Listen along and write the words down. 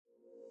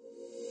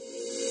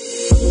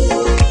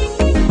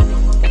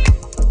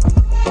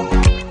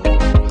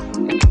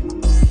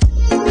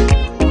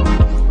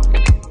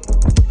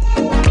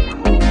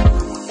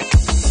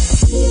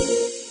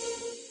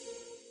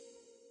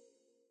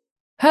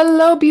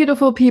Hello,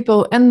 beautiful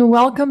people, and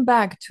welcome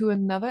back to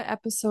another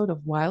episode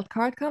of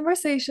Wildcard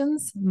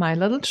Conversations, my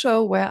little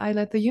show where I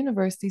let the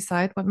universe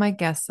decide what my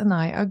guests and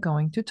I are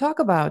going to talk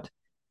about.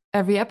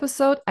 Every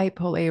episode, I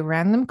pull a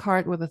random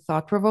card with a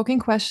thought provoking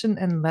question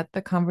and let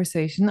the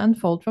conversation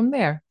unfold from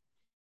there.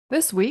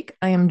 This week,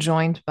 I am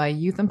joined by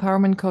youth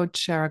empowerment coach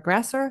Sherra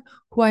Grasser,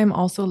 who I am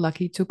also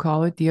lucky to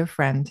call a dear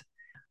friend.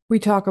 We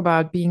talk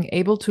about being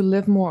able to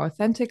live more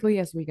authentically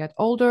as we get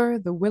older,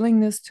 the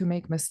willingness to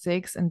make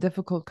mistakes in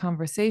difficult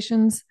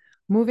conversations,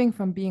 moving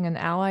from being an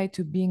ally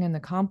to being an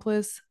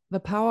accomplice, the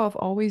power of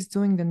always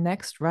doing the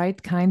next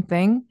right kind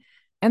thing,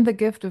 and the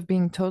gift of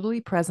being totally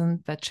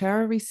present that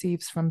Chera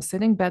receives from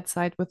sitting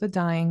bedside with the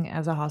dying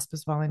as a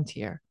hospice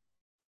volunteer.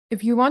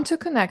 If you want to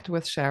connect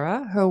with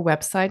Shara, her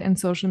website and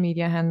social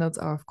media handles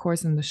are, of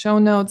course, in the show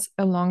notes,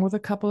 along with a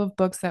couple of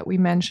books that we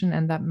mentioned,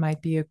 and that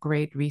might be a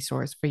great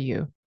resource for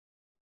you.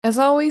 As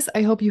always,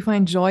 I hope you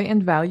find joy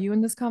and value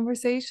in this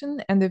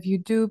conversation. And if you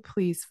do,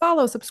 please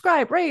follow,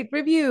 subscribe, rate,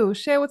 review,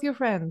 share with your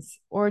friends,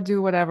 or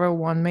do whatever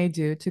one may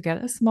do to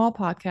get a small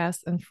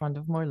podcast in front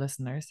of more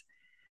listeners.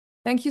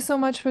 Thank you so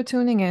much for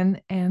tuning in.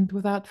 And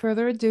without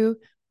further ado,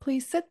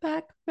 please sit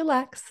back,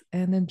 relax,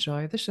 and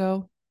enjoy the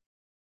show.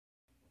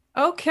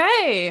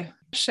 Okay,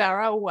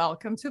 Shara,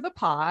 welcome to the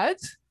pod.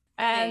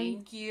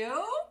 Thank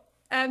you.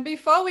 And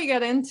before we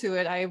get into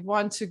it, I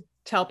want to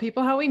tell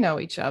people how we know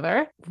each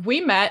other.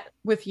 We met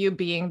with you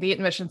being the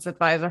admissions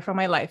advisor for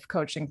my life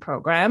coaching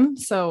program.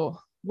 So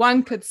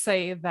one could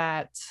say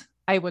that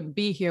I wouldn't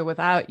be here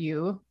without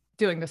you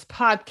doing this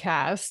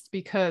podcast,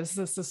 because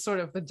this is sort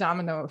of the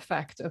domino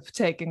effect of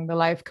taking the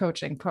life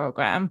coaching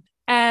program.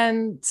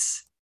 And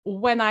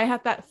when I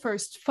had that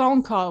first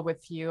phone call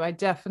with you, I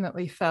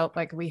definitely felt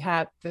like we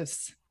had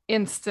this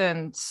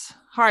instant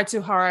heart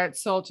to heart,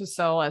 soul to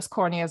soul, as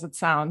corny as it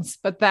sounds,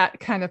 but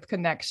that kind of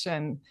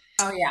connection.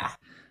 Oh, yeah.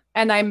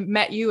 And I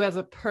met you as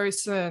a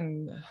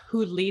person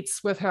who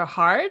leads with her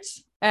heart.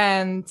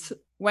 And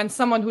when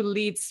someone who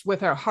leads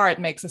with her heart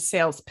makes a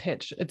sales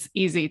pitch, it's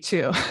easy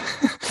to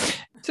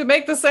to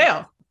make the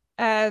sale.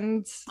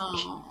 And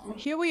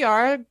here we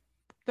are.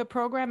 The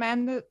program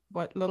ended,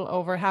 a little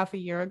over half a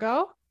year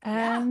ago.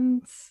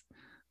 And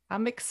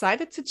I'm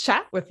excited to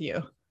chat with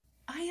you.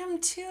 I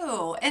am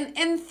too.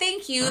 And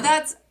thank you.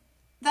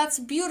 That's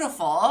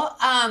beautiful.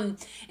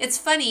 It's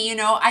funny,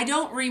 I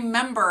don't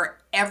remember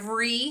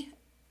every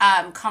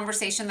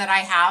conversation that I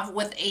have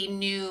with a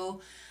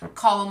new,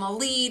 call them a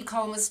lead,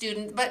 call them a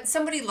student, but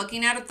somebody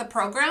looking at the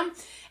program.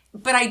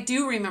 But I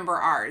do remember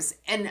ours.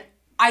 And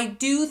I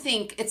do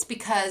think it's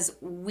because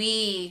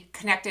we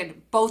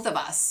connected, both of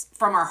us,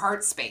 from our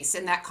heart space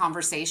in that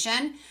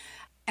conversation.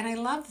 And I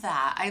love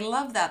that. I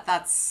love that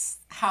that's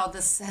how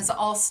this has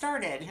all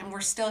started, and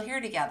we're still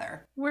here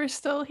together. We're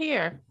still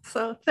here.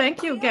 So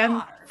thank you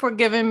again for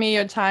giving me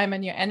your time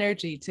and your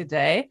energy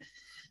today.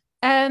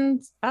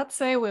 And I'd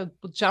say we'll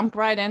jump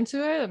right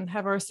into it and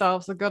have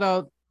ourselves a good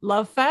old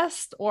love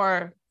fest,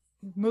 or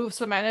move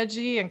some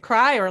energy and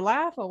cry or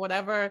laugh or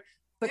whatever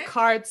the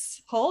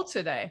cards hold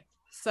today.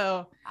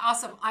 So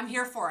awesome. I'm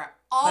here for it.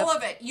 All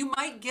of it. You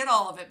might get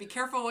all of it. Be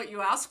careful what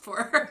you ask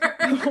for.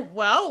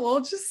 Well,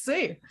 we'll just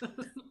see.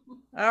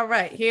 All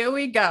right, here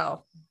we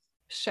go.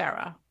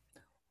 Shara,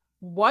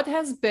 what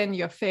has been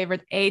your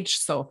favorite age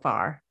so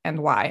far and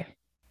why?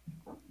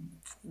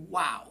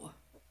 Wow.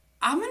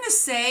 I'm going to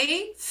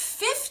say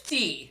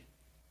 50,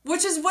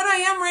 which is what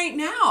I am right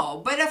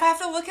now. But if I have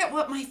to look at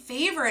what my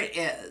favorite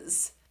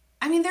is,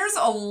 there's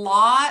a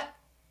lot.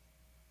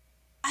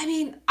 I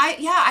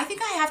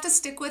think I have to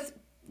stick with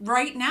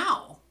right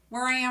now,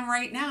 where I am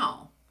right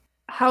now.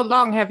 How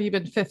long have you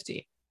been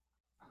 50?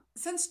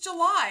 Since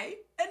July.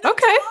 Okay.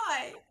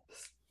 July.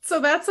 So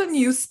that's a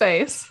new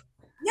space.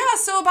 Yeah,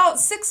 so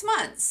about 6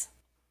 months.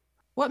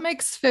 What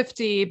makes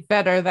 50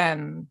 better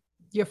than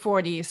your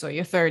 40s or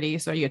your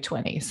 30s or your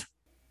 20s?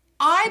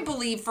 I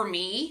believe for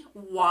me,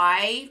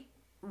 why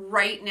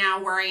right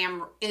now where I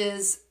am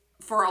is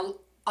for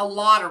a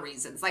lot of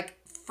reasons, like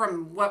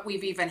from what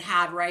we've even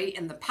had right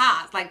in the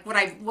past, like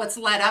what's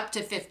led up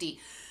to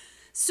 50.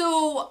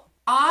 So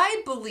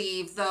I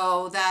believe,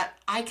 though, that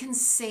I can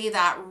say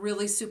that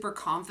really super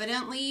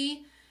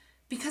confidently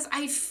because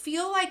I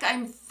feel like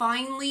I'm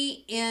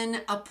finally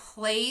in a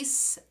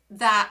place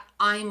that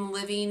I'm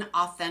living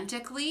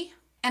authentically.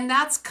 And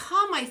that's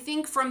come, I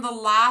think, from the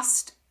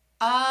last,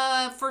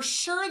 for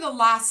sure, the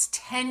last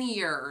 10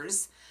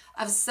 years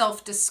of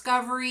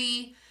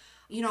self-discovery,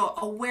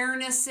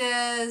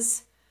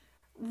 awarenesses,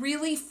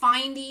 really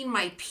finding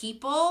my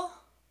people.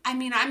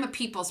 I'm a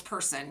people's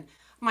person.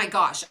 My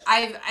gosh,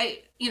 I've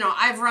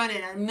run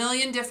in a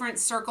million different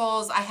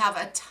circles. I have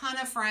a ton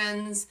of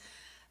friends,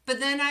 but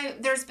then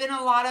there's been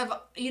a lot of,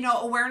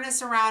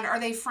 awareness around, are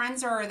they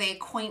friends or are they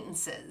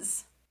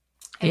acquaintances?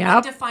 And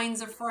what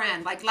defines a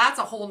friend? Like, that's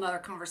a whole nother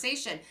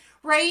conversation,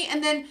 right?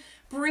 And then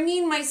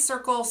bringing my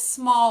circle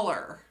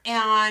smaller,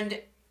 and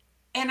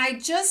I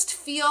just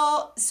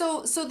feel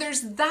so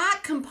there's that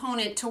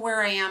component to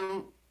where I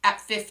am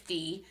at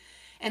 50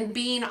 and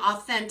being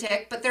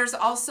authentic, but there's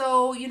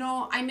also,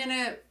 I'm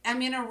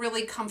in a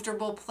really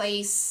comfortable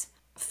place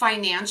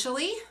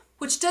financially,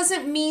 which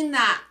doesn't mean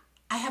that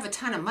I have a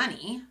ton of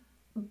money,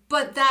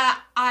 but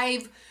that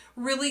I've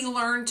really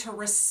learned to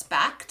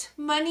respect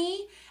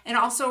money and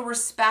also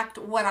respect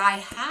what I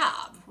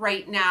have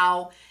right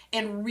now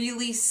and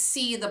really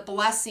see the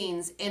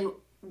blessings in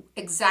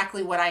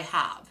exactly what I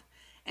have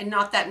and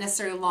not that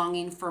necessarily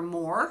longing for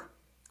more,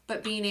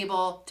 but being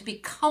able to be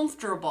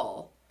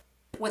comfortable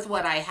with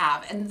what I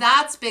have. And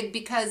that's big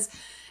because,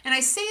 and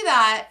I say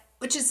that,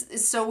 which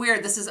is so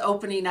weird. This is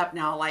opening up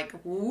now, like,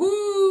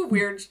 woo,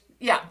 weird.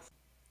 Yeah.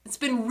 It's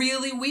been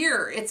really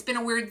weird. It's been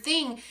a weird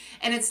thing.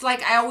 And it's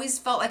like I always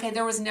felt like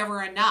there was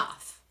never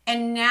enough.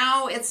 And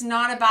now it's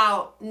not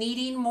about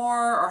needing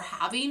more or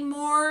having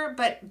more,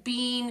 but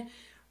being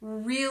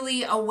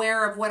really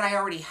aware of what I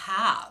already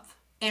have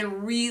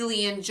and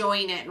really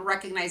enjoying it and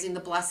recognizing the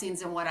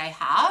blessings in what I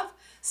have.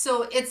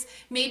 So it's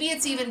maybe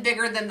it's even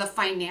bigger than the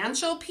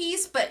financial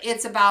piece, but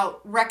it's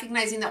about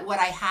recognizing that what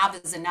I have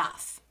is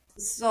enough.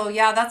 So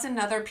yeah, that's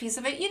another piece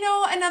of it.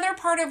 Another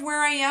part of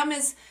where I am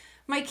is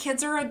my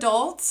kids are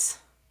adults,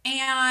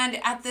 and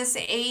at this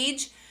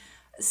age,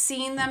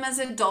 seeing them as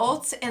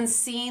adults and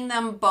seeing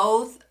them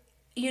both,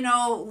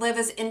 live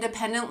as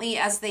independently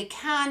as they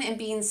can and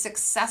being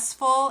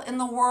successful in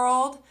the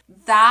world,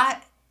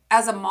 that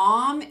as a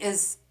mom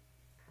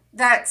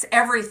that's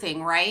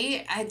everything,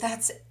 right?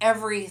 That's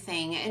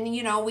everything. And,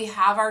 we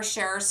have our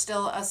share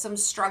still of some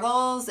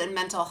struggles and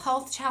mental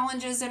health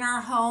challenges in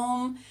our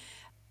home.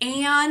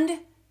 And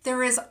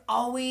there is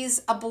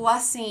always a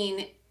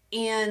blessing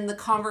in the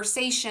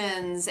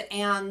conversations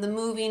and the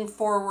moving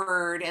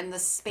forward and the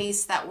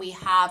space that we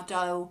have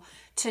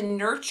to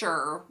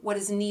nurture what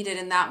is needed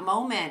in that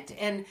moment.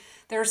 And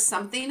there's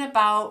something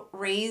about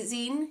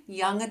raising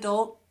young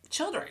adult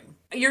children.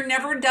 You're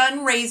never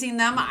done raising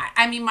them.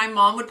 I mean, my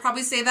mom would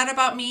probably say that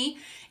about me.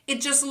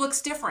 It just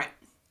looks different.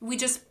 We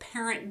just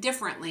parent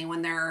differently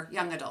when they're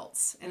young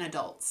adults and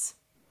adults.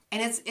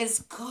 And it's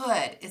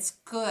good. It's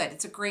good.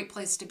 It's a great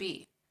place to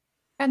be.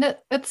 And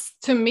it's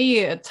to me,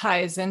 it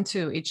ties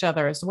into each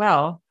other as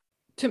well.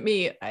 To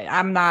me,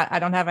 I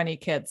don't have any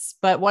kids,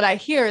 but what I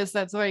hear is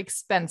that it's very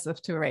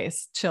expensive to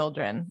raise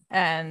children.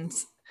 And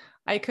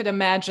I could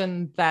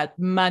imagine that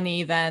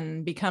money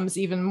then becomes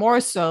even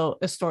more so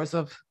a source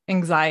of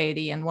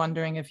anxiety and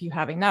wondering if you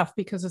have enough,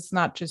 because it's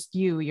not just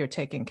you're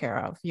taking care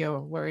of. You're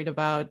worried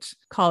about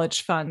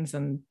college funds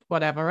and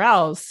whatever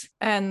else.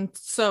 And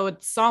so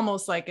it's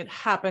almost like it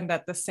happened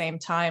at the same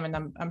time.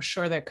 And I'm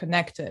sure they're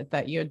connected,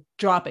 that you're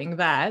dropping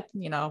that,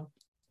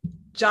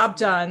 job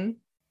done.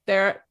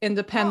 They're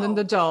independent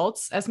Oh,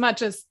 adults, as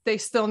much as they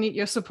still need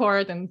your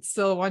support and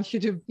still want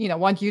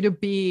you to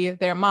be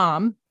their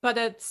mom. But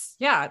it's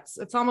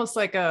almost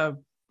like a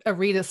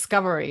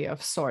rediscovery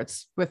of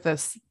sorts with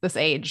this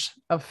age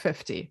of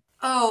 50.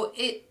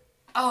 it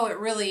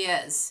really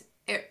is.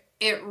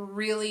 It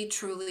really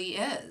truly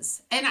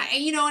is. And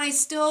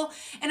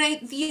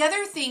the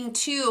other thing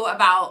too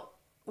about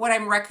what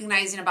I'm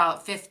recognizing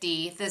about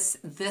 50,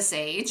 this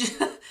age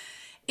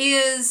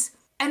is,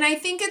 and I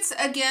think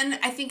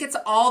it's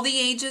all the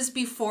ages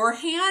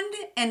beforehand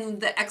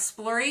and the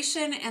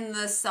exploration and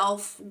the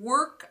self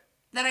work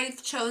that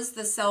I've chose,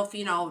 the self,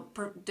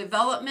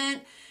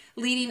 development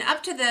leading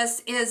up to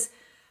this, is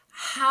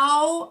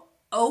how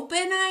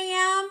open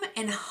I am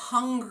and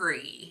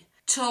hungry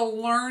to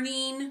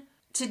learning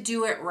to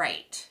do it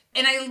right.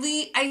 And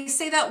I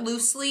say that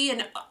loosely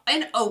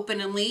and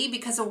openly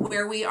because of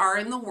where we are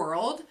in the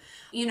world,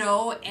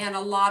 and a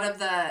lot of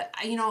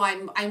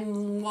I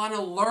want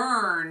to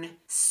learn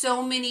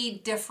so many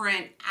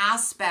different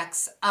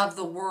aspects of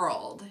the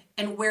world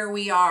and where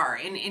we are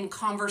in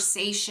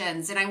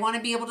conversations. And I want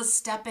to be able to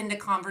step into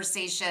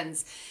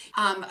conversations.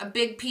 A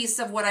big piece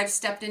of what I've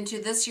stepped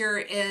into this year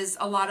is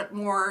a lot of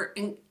more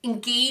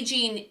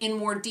engaging in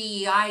more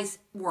DEI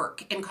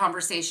work in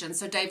conversations.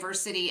 So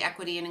diversity,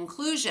 equity, and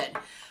inclusion,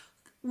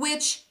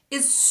 which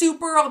is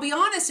super, I'll be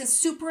honest, it's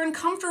super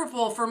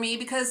uncomfortable for me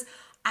because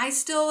I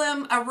still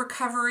am a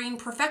recovering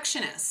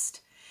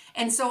perfectionist.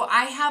 And so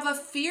I have a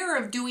fear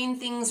of doing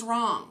things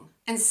wrong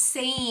and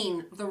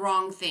saying the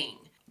wrong thing.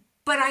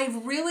 But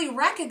I've really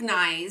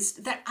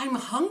recognized that I'm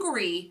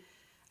hungry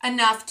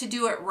enough to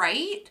do it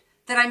right,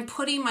 that I'm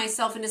putting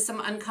myself into some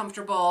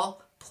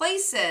uncomfortable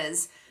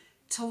places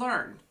to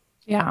learn.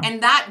 Yeah.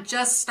 And that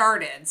just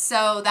started.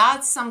 So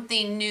that's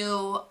something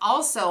new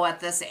also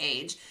at this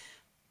age.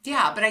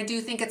 Yeah, but I do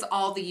think it's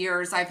all the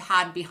years I've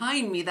had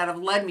behind me that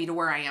have led me to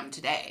where I am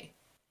today.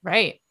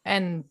 Right.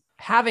 And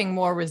having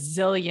more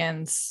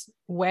resilience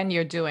when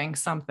you're doing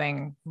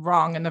something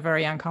wrong in a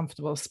very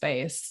uncomfortable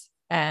space.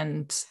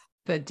 And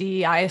the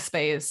DEI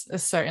space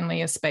is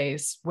certainly a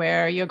space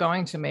where you're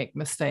going to make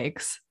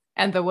mistakes.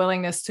 And the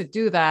willingness to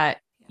do that,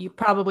 you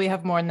probably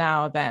have more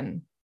now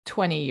than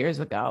 20 years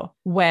ago,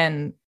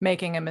 when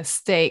making a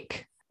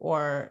mistake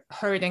or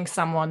hurting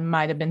someone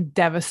might have been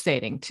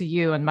devastating to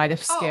you and might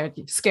have Oh,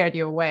 scared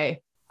you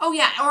away. oh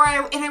yeah.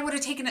 And I would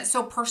have taken it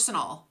so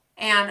personal.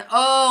 And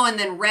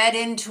then read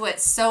into it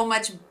so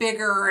much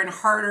bigger and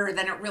harder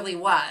than it really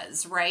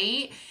was,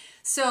 right?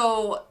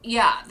 So,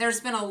 yeah,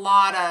 there's been a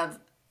lot of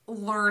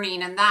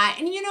learning and that.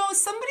 And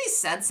somebody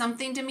said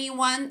something to me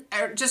one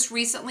or just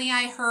recently.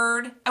 I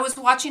was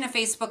watching a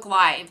Facebook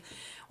Live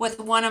with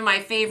one of my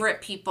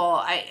favorite people.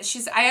 I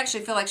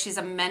actually feel like she's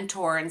a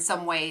mentor in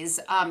some ways,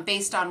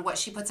 based on what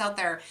she puts out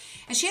there.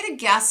 And she had a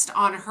guest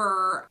on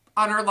her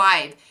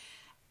live,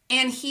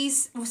 and he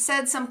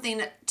said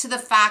something to the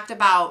fact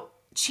about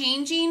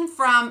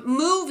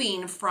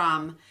moving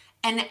from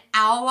an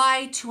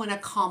ally to an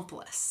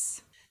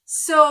accomplice.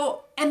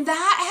 So, and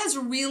that has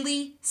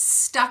really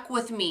stuck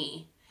with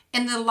me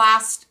in the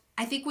last,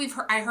 I think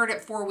I heard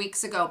it 4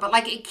 weeks ago, but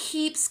like it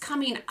keeps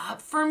coming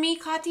up for me,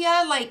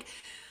 Katya. Like,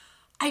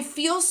 I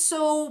feel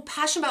so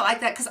passionate about it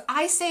like that because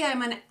I say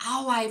I'm an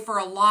ally for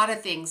a lot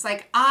of things.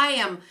 Like I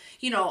am,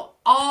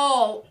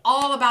 all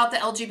about the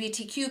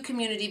LGBTQ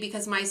community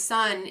because my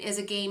son is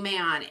a gay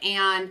man,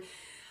 and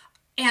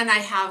I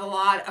have a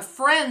lot of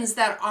friends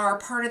that are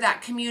part of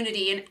that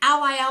community, and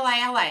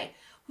ally.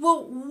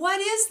 Well,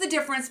 what is the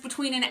difference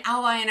between an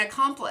ally and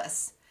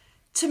accomplice?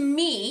 To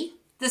me,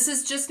 this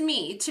is just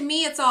me. To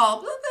me, it's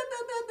all blah,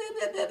 blah,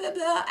 blah, blah, blah, blah,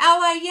 blah.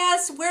 Ally,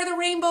 yes, wear the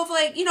rainbow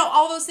flag,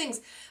 all those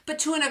things. But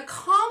to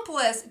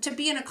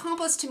be an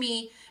accomplice to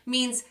me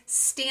means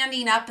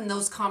standing up in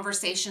those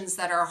conversations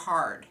that are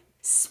hard,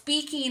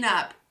 speaking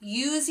up,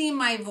 using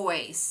my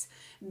voice,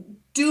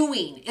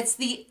 doing. It's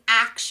the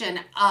action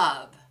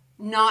of,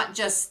 not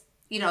just,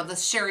 the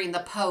sharing the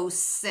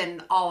posts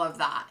and all of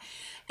that.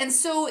 And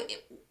so,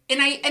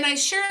 and I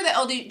share the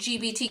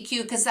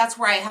LGBTQ because that's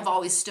where I have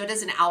always stood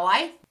as an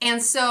ally.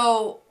 And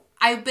so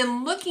I've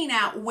been looking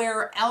at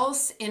where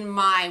else in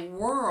my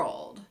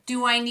world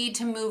do I need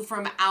to move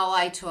from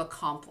ally to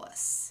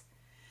accomplice,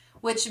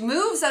 which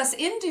moves us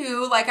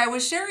into, like I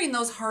was sharing,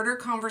 those harder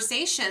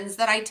conversations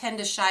that I tend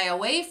to shy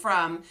away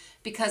from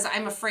because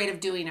I'm afraid of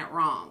doing it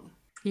wrong.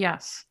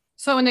 Yes.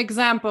 So an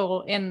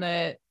example in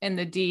the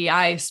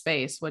DEI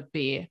space would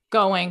be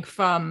going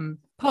from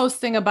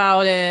posting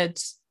about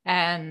it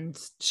and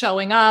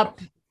showing up,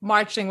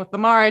 marching with the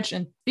march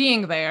and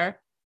being there,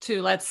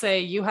 to, let's say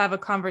you have a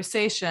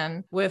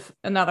conversation with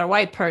another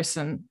white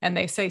person and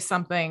they say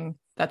something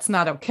that's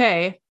not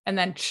okay, and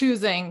then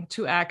choosing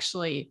to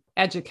actually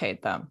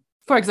educate them.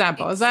 For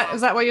example, Exactly.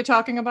 is that what you're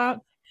talking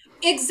about?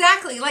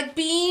 Exactly. Like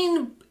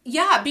being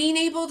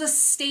able to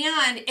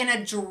stand and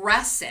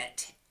address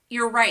it.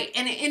 You're right.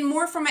 And in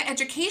more from an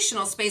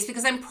educational space,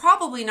 because I'm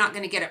probably not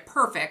going to get it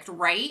perfect,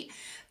 right?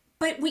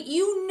 But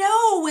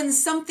when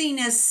something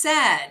is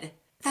said,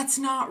 that's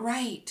not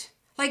right.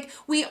 Like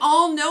we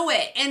all know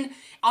it. And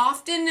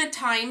often at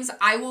times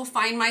I will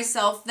find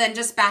myself then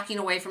just backing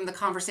away from the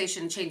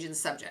conversation, changing the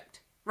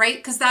subject, right?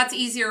 Because that's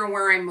easier and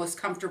where I'm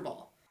most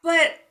comfortable.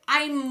 But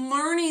I'm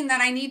learning that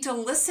I need to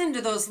listen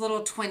to those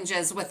little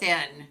twinges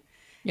within.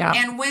 Yeah.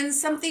 And when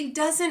something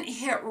doesn't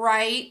hit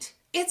right,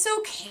 it's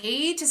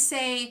okay to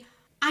say,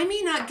 I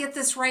may not get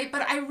this right,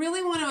 but I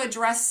really want to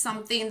address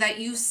something that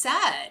you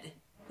said.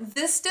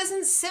 This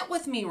doesn't sit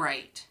with me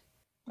right.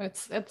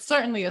 It's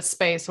certainly a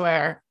space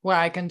where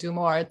I can do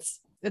more.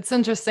 It's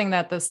interesting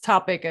that this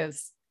topic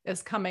is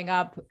coming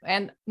up,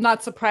 and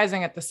not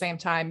surprising at the same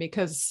time,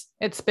 because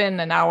it's been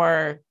in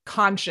our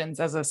conscience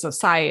as a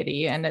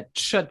society, and it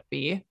should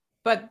be.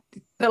 But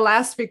the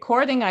last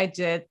recording I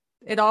did,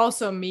 it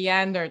also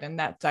meandered in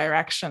that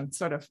direction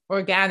sort of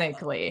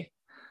organically,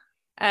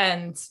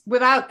 and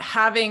without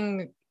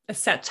having a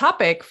set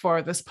topic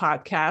for this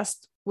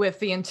podcast, with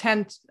the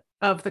intent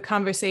of the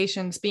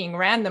conversations being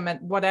random and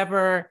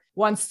whatever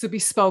wants to be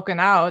spoken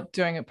out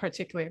during a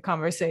particular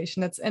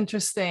conversation. It's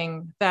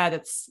interesting that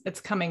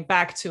it's coming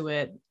back to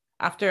it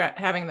after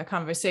having the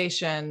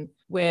conversation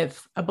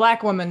with a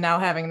Black woman, now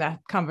having that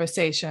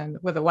conversation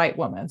with a white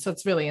woman. So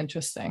it's really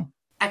interesting.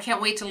 I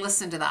can't wait to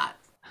listen to that.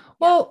 Yeah.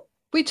 Well,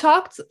 we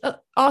talked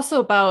also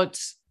about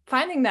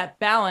finding that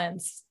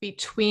balance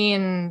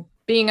between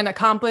being an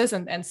accomplice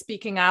and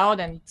speaking out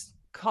and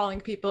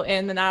calling people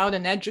in and out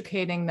and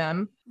educating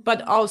them,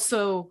 but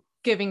also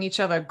giving each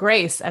other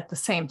grace at the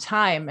same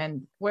time.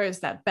 And where's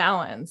that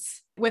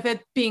balance? With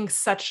it being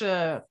such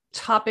a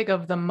topic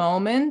of the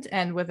moment,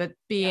 and with it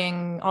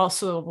being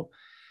also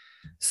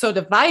so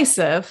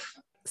divisive,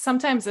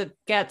 sometimes it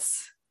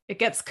gets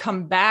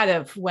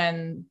combative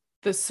when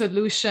the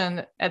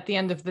solution at the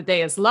end of the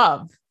day is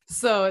love.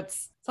 So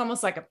it's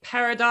almost like a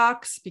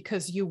paradox,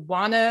 because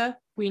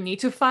we need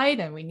to fight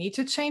and we need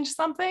to change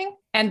something,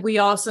 and we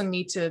also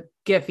need to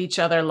give each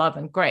other love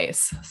and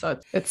grace. So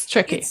it's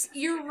tricky.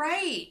 You're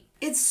right.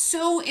 It's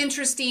so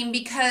interesting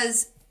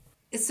because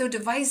it's so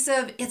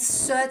divisive. It's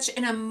such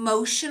an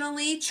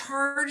emotionally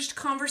charged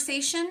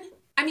conversation.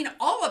 I mean,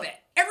 all of it,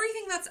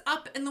 everything that's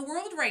up in the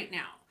world right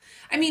now.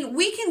 I mean,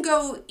 we can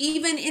go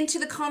even into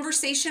the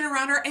conversation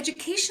around our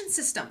education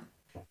system.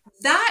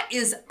 That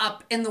is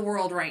up in the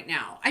world right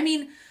now. I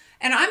mean,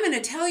 and I'm going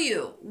to tell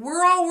you,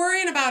 we're all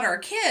worrying about our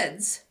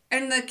kids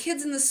and the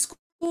kids in the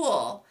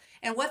school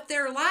and what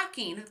they're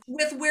lacking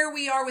with where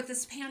we are with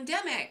this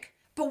pandemic.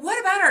 But what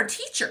about our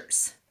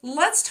teachers?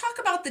 Let's talk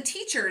about the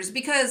teachers,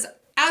 because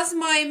as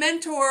my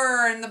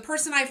mentor and the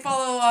person I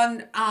follow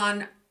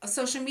on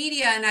social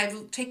media and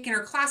I've taken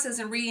her classes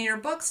and reading her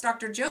books,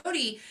 Dr.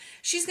 Jody,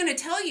 she's going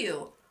to tell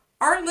you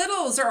our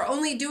littles are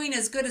only doing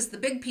as good as the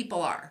big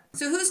people are.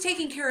 So who's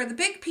taking care of the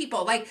big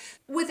people? Like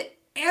with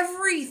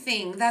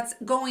everything that's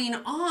going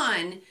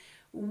on,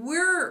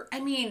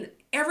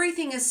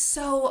 everything is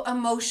so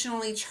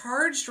emotionally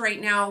charged right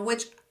now,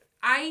 which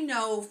I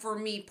know for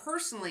me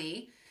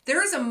personally,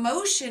 there's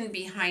emotion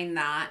behind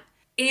that.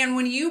 And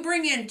when you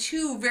bring in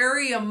two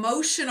very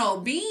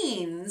emotional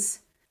beings,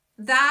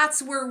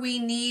 that's where we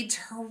need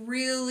to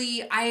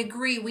really, I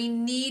agree, we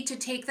need to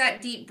take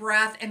that deep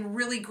breath and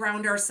really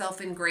ground ourselves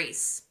in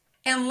grace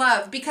and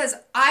love. Because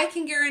I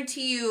can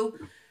guarantee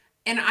you,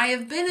 and I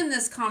have been in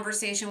this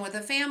conversation with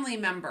a family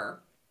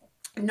member,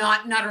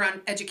 not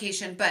around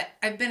education, but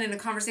I've been in a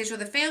conversation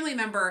with a family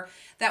member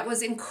that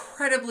was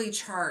incredibly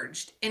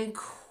charged,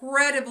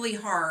 incredibly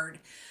hard.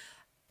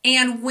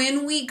 And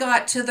when we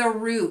got to the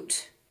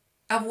root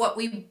of what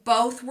we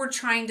both were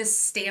trying to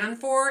stand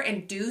for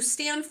and do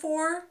stand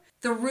for,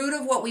 the root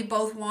of what we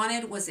both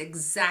wanted was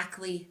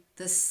exactly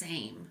the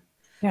same.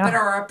 But Yeah.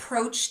 our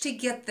approach to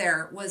get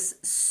there was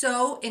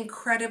so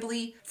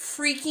incredibly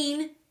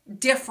freaking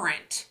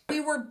different. We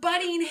were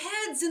butting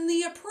heads in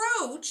the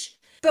approach,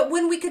 but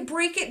when we could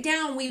break it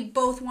down, we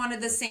both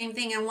wanted the same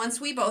thing. And once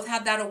we both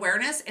had that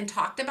awareness and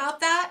talked about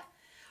that,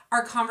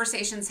 our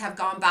conversations have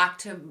gone back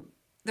to,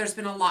 there's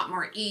been a lot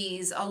more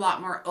ease, a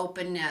lot more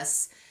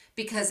openness.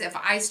 Because if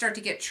I start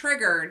to get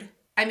triggered,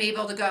 I'm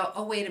able to go,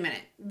 oh, wait a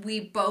minute. We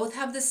both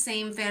have the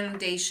same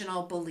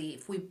foundational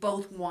belief. We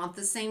both want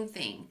the same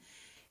thing.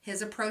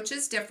 His approach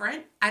is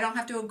different. I don't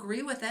have to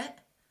agree with it,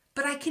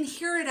 but I can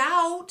hear it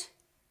out.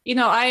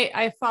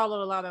 I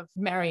follow a lot of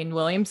Marianne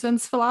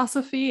Williamson's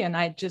philosophy, and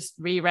I just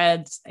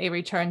reread A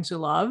Return to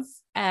Love.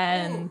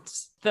 And Ooh,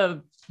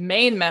 the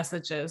main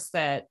message is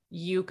that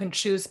you can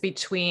choose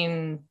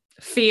between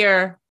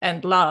fear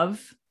and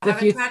love. I have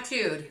If it you,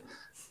 tattooed.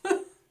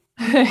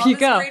 there Love you is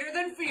go. greater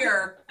than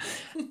fear.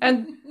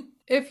 And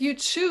if you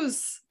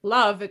choose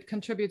love, it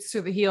contributes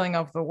to the healing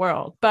of the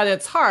world. But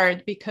it's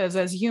hard because,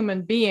 as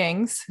human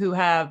beings who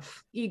have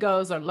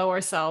egos or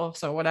lower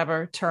selves or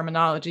whatever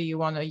terminology you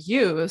want to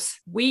use,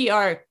 we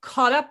are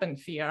caught up in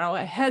fear. Our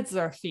heads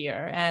are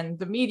fear, and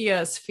the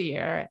media is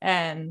fear.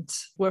 And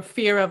we're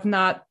fear of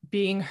not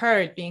being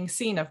heard, being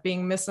seen, of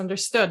being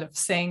misunderstood, of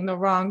saying the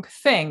wrong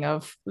thing,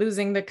 of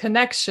losing the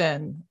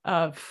connection,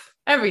 of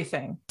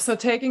everything. So,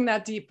 taking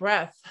that deep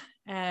breath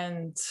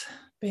and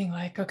being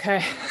like,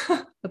 okay,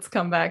 let's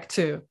come back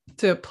to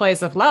a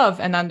place of love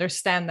and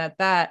understand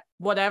that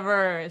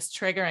whatever is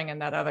triggering in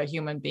that other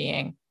human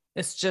being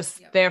is just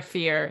Yep. their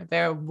fear,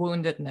 their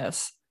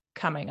woundedness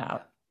coming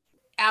out. Yep.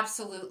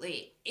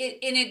 Absolutely.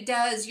 It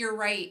does, you're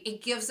right.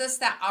 It gives us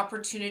that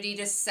opportunity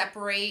to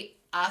separate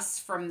us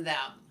from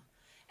them.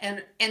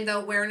 And the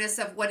awareness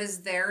of what is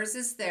theirs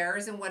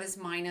and what is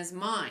mine is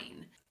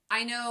mine.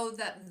 I know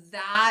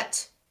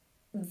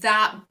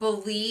that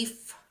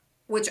belief,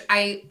 which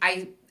I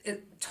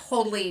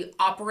totally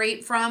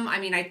operate from. I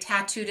mean, I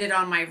tattooed it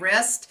on my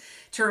wrist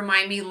to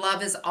remind me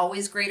love is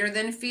always greater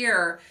than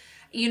fear.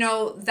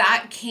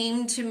 That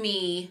came to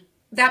me,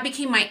 that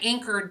became my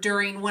anchor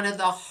during one of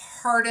the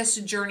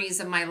hardest journeys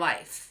of my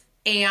life.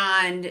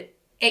 And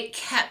it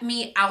kept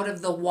me out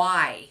of the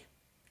why.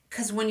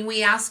 Because when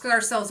we ask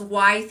ourselves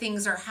why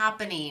things are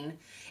happening,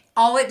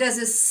 all it does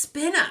is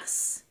spin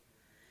us.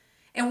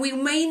 And we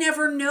may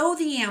never know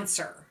the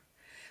answer.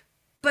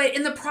 But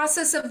in the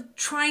process of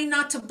trying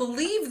not to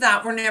believe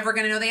that we're never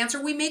going to know the answer,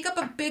 we make up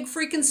a big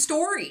freaking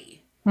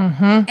story.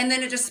 Mm-hmm. And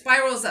then it just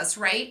spirals us,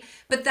 right?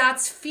 But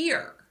that's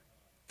fear.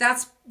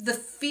 That's the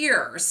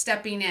fear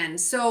stepping in.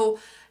 So,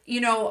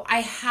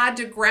 I had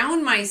to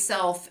ground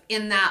myself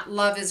in that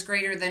love is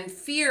greater than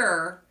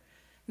fear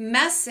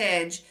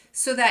message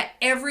so that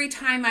every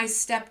time I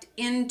stepped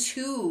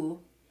into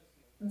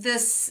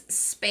this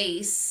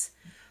space,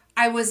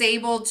 I was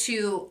able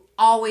to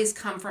always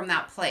come from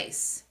that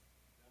place,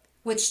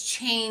 which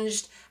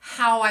changed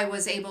how I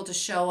was able to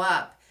show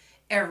up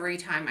every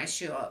time I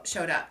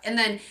showed up. And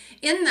then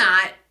in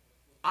that,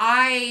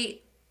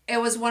 it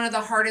was one of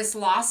the hardest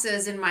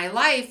losses in my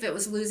life. It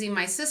was losing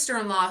my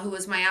sister-in-law, who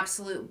was my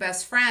absolute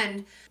best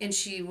friend. And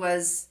she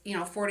was,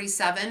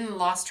 47,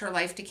 lost her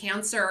life to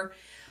cancer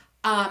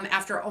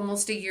after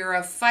almost a year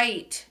of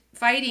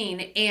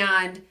fighting.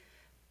 And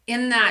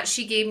in that,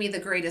 she gave me the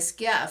greatest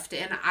gift.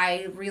 And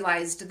I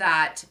realized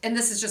that, and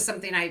this is just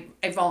something I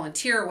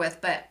volunteer with,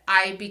 but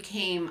I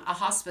became a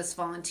hospice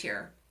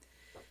volunteer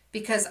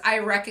because I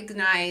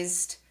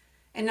recognized,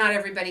 and not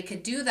everybody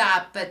could do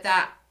that, but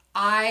that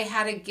I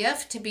had a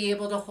gift to be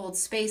able to hold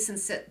space and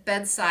sit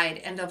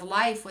bedside end of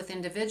life with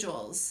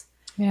individuals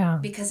Yeah.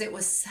 because it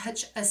was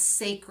such a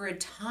sacred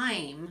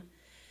time.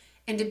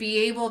 And to be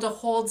able to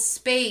hold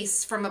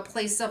space from a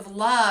place of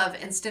love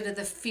instead of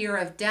the fear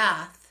of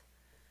death,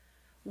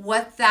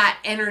 what that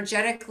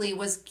energetically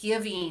was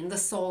giving the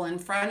soul in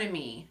front of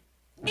me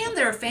and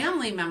their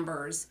family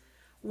members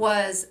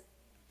was,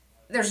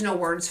 there's no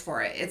words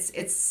for it.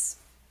 It's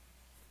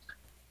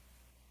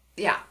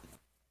yeah.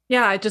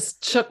 Yeah, I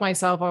just shook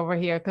myself over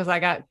here because I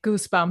got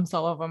goosebumps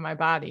all over my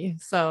body.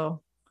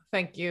 So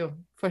thank you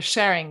for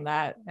sharing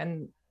that.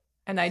 And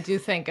I do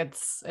think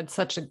it's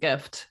such a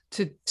gift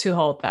to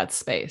hold that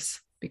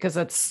space because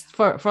it's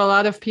for a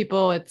lot of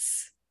people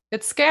it's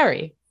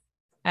scary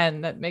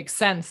and that makes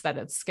sense that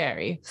it's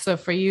scary. So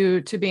for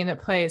you to be in a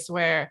place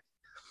where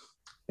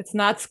it's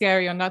not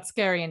scary or not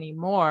scary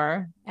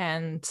anymore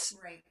and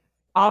Right.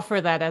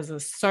 offer that as a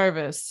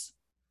service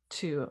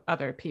to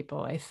other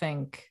people, I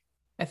think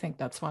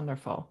that's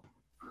wonderful.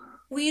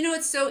 Well,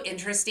 it's so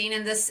interesting,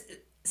 and this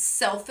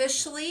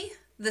selfishly,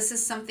 this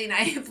is something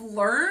I have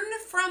learned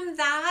from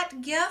that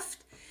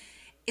gift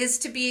is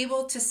to be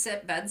able to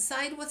sit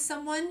bedside with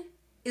someone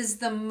is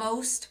the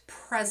most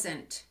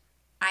present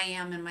I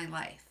am in my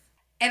life.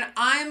 And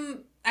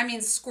I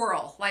mean,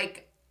 squirrel.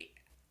 Like,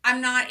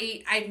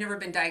 I've never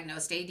been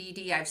diagnosed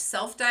ADD. I've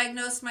self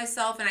diagnosed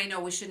myself, and I know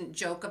we shouldn't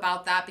joke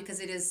about that because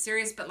it is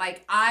serious, but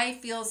like, I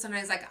feel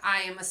sometimes like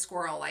I am a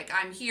squirrel. Like,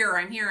 I'm here,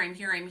 I'm here, I'm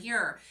here, I'm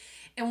here.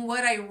 And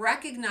what I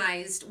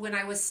recognized when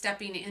I was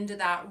stepping into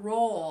that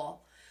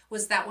role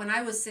was that when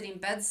I was sitting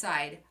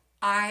bedside,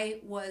 I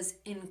was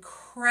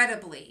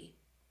incredibly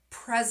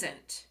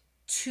present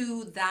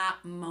to that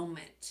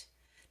moment,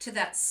 to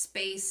that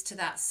space, to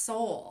that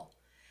soul.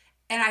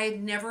 And I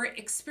had never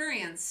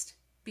experienced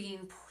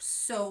being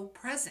so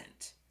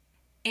present.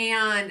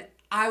 And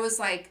I was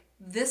like,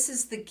 this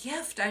is the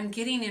gift I'm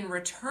getting in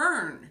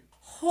return.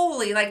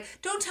 Holy, like,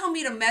 don't tell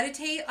me to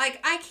meditate. Like,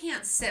 I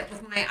can't sit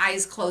with my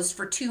eyes closed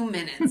for 2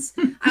 minutes.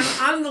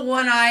 I'm the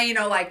one eye,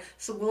 like,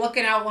 so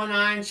looking out one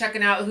eye and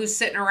checking out who's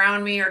sitting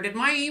around me, or did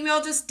my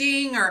email just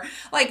ding, or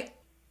like,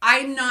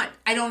 I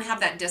don't have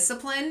that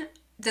discipline.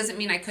 Doesn't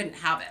mean I couldn't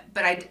have it,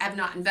 but I have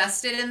not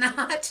invested in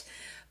that.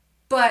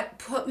 But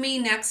put me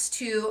next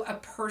to a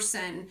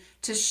person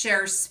to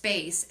share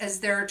space as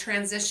they're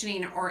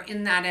transitioning or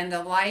in that end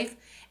of life,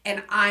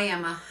 and I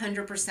am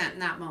 100% in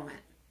that moment.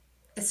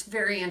 It's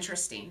very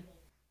interesting.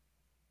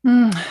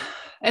 Mm,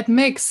 it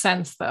makes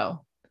sense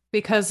though,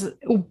 because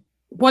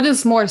what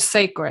is more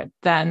sacred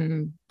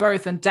than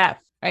birth and death,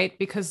 right?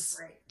 Because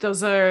Right.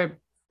 those are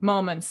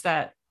moments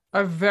that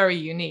are very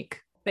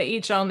unique. They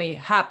each only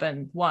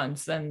happen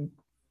once, and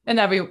in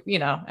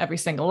every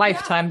single Yeah.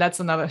 lifetime, that's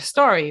another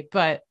story.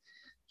 But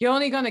you're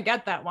only going to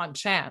get that one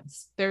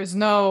chance. There's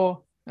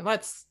no,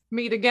 let's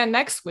meet again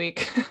next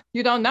week.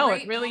 You don't know.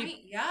 It Great really,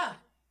 point. Yeah.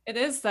 it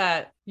is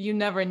that you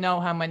never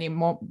know how many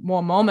more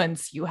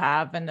moments you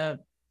have in a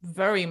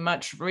very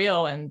much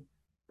real and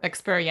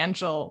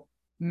experiential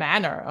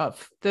manner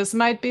of this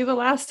might be the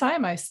last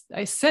time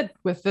I sit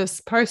with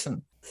this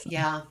person. So,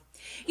 Yeah.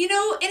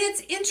 And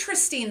it's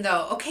interesting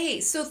though.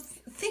 Okay, so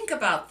think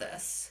about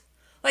this.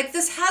 Like,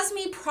 this has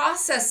me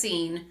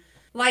processing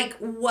like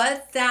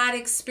what that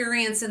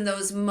experience in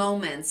those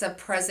moments of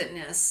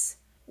presentness,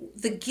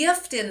 the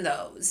gift in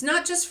those,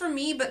 not just for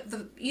me, but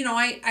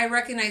I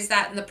recognize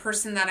that in the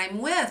person that I'm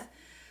with.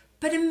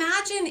 But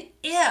imagine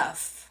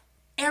if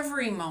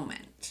every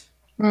moment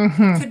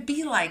mhm. could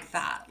be like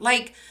that.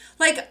 Like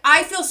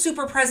I feel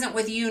super present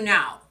with you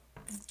now.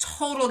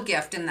 Total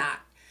gift in that.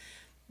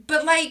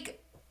 But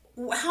like,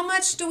 how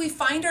much do we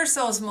find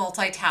ourselves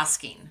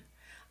multitasking?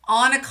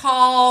 On a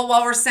call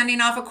while we're sending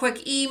off a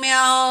quick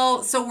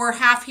email, so we're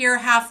half here,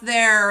 half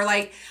there.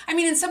 Like, I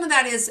mean, and some of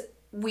that is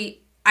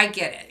I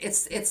get it.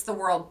 It's the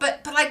world.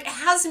 But like, it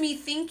has me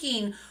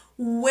thinking,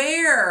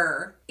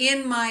 where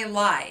in my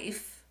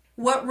life,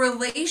 what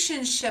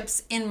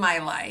relationships in my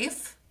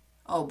life,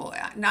 oh boy,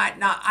 not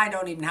I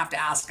don't even have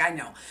to ask, I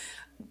know.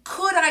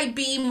 Could I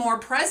be more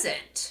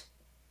present?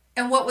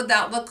 And what would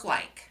that look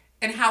like?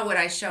 And how would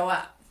I show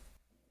up?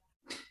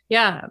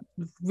 Yeah,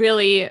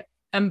 really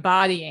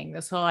embodying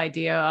this whole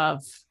idea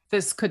of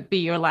this could be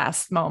your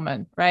last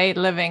moment, right?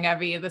 Living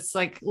every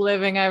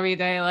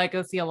day like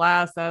it's your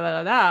last, da,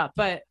 da, da, da.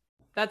 But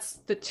that's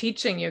the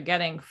teaching you're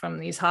getting from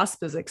these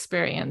hospice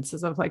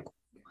experiences of like,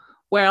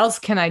 where else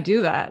can I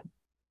do that?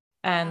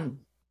 Yeah. And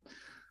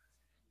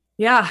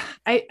yeah,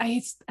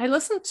 I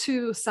listened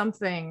to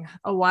something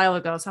a while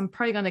ago, so I'm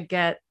probably gonna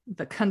get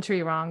the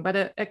country wrong,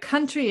 but a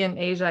country in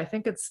Asia, I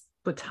think it's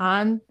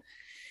Bhutan,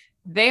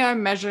 they are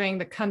measuring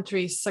the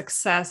country's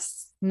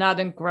success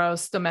not in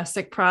gross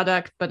domestic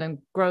product, but in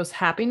gross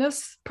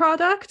happiness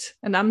product.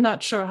 And I'm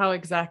not sure how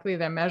exactly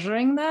they're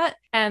measuring that.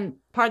 And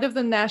part of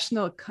the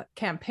national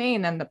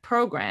campaign and the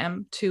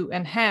program to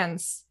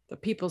enhance the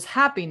people's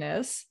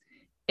happiness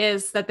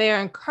is that they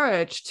are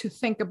encouraged to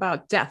think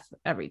about death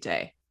every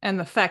day and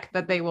the fact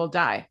that they will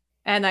die.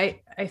 And I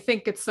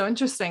think it's so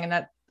interesting, and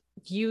that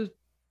you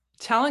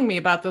telling me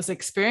about those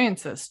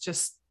experiences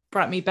just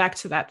brought me back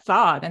to that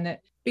thought. And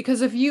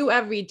because if you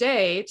every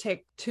day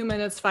take 2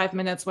 minutes, 5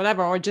 minutes,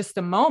 whatever, or just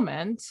a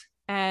moment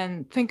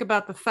and think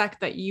about the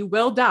fact that you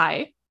will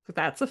die,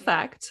 that's a Yeah.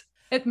 fact,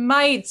 it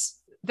might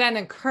then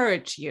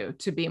encourage you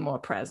to be more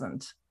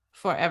present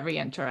for every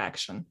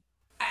interaction.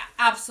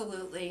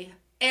 Absolutely.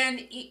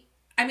 And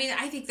I mean,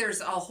 I think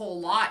there's a whole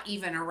lot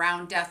even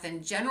around death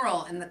in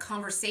general and the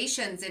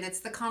conversations, and it's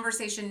the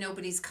conversation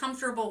nobody's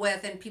comfortable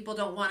with and people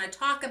don't want to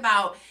talk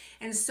about.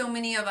 And so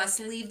many of us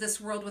leave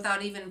this world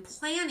without even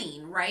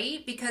planning,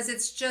 right? Because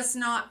it's just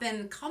not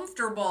been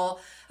comfortable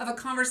of a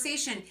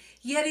conversation.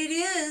 Yet it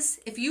is,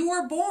 if you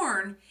were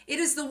born, it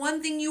is the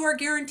one thing you are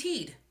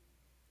guaranteed.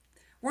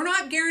 We're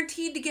not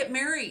guaranteed to get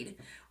married.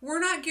 We're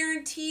not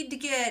guaranteed to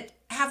get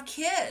have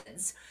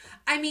kids.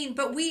 I mean,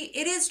 but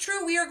it is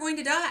true we are going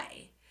to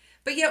die.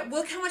 But yet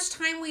look how much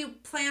time we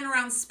plan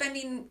around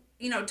spending,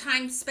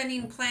 time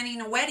spending planning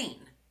a wedding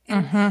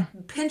and Mm-hmm.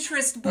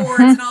 Pinterest boards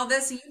Mm-hmm. and all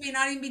this, and you may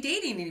not even be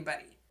dating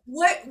anybody.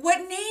 What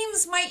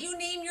names might you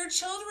name your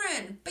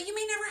children? But you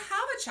may never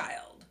have a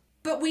child.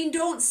 But we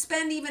don't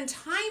spend even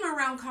time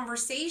around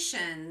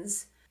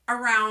conversations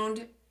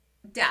around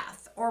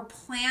death or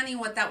planning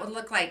what that would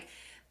look like.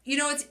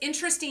 It's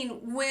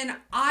interesting when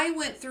I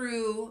went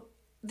through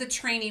the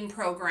training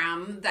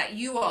program that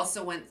you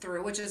also went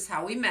through, which is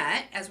how we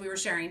met as we were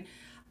sharing.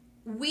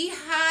 We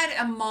had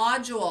a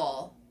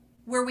module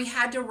where we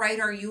had to write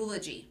our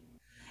eulogy.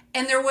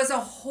 And there was a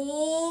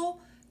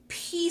whole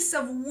piece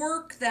of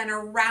work then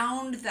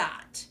around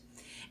that.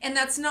 And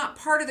that's not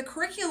part of the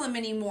curriculum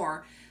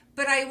anymore.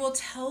 But I will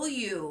tell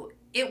you,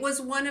 it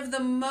was one of the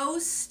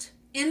most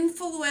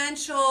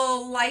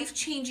influential,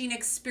 life-changing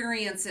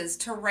experiences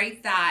to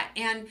write that.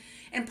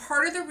 And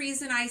part of the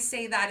reason I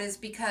say that is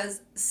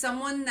because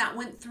someone that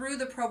went through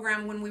the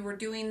program when we were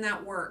doing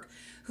that work,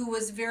 who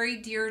was very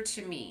dear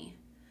to me,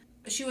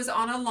 she was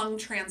on a lung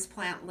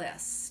transplant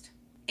list.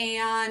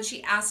 And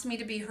she asked me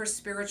to be her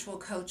spiritual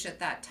coach at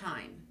that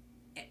time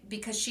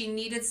because she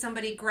needed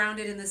somebody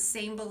grounded in the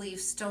same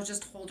beliefs to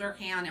just hold her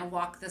hand and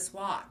walk this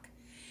walk.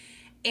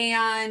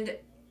 And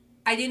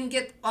I didn't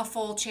get a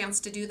full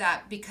chance to do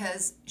that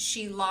because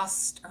she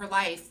lost her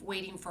life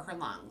waiting for her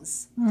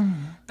lungs. Mm.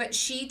 But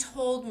she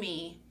told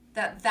me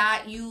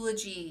that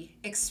eulogy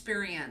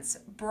experience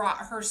brought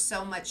her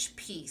so much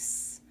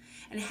peace.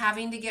 And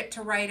having to get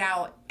to write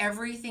out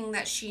everything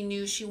that she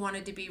knew she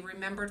wanted to be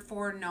remembered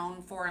for,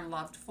 known for, and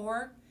loved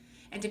for,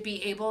 and to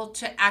be able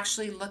to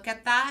actually look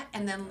at that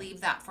and then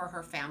leave that for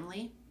her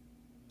family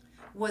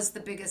was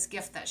the biggest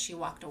gift that she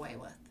walked away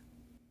with.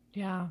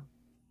 Yeah.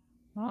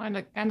 Well,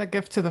 and a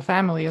gift to the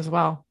family as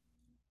well.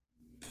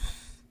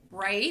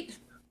 Right?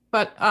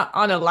 But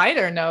on a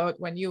lighter note,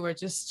 when you were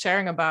just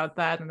sharing about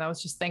that, and I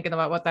was just thinking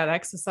about what that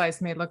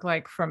exercise may look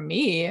like for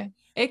me,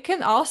 it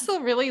can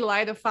also really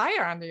light a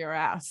fire under your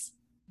ass.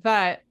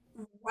 That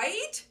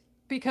Right?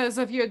 because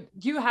of you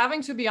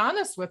having to be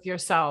honest with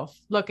yourself,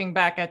 looking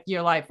back at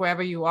your life,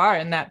 wherever you are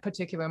in that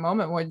particular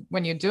moment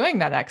when you're doing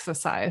that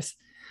exercise.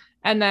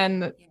 And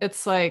then Yeah.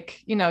 it's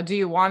like, do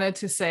you want it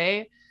to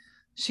say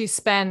she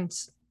spent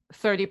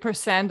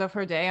 30% of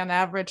her day on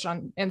average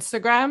on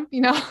Instagram?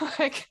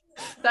 Like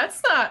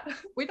that's not,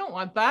 we don't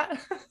want that.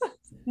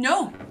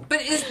 No,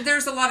 but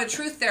there's a lot of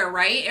truth there,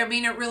 right? I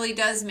mean, it really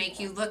does make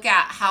you look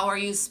at how are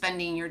you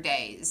spending your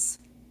days.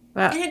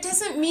 And But it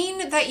doesn't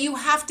mean that you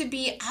have to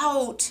be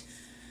out,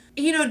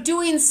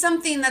 doing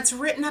something that's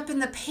written up in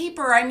the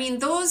paper. I mean,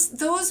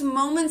 those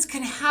moments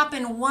can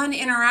happen one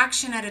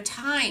interaction at a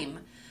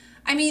time.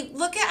 I mean,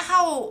 look at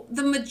how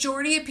the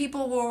majority of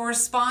people will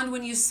respond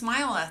when you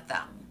smile at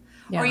them,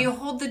 or yeah. you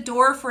hold the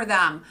door for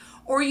them,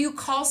 or you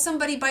call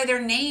somebody by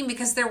their name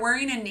because they're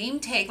wearing a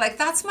name tag. Like,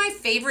 that's my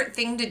favorite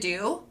thing to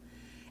do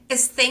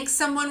is thank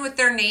someone with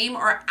their name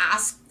or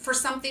ask for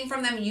something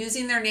from them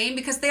using their name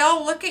because they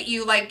all look at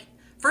you like,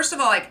 first of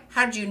all, like,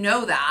 how did you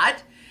know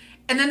that?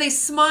 And then they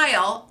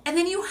smile, and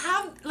then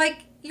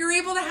you're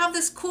able to have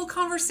this cool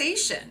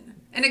conversation,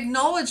 an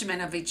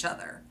acknowledgement of each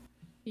other.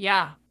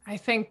 Yeah, I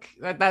think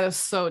that is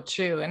so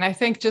true. And I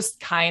think just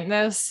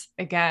kindness,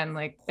 again,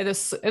 like it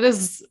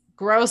is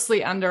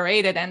grossly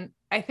underrated. And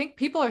I think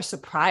people are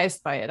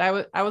surprised by it.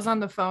 I was on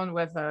the phone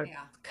with a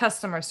Yeah.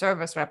 customer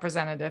service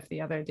representative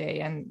the other day,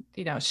 and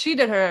she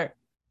did her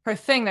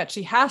thing that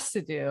she has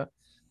to do.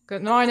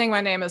 Good morning,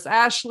 my name is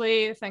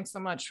Ashley. Thanks so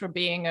much for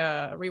being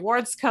a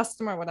rewards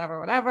customer, whatever,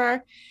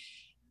 whatever.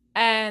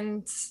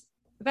 And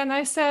then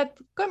I said,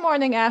 "Good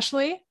morning,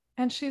 Ashley."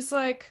 And she's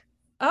like,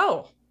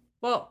 "Oh,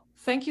 well,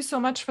 thank you so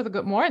much for the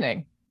good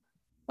morning."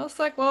 I was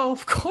like, "Well,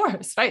 of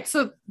course." Right.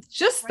 So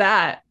just Right.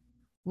 that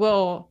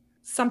will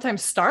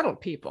sometimes startle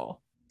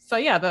people. So,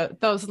 yeah,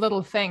 those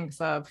little things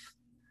of,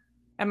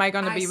 am I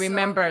going to I be so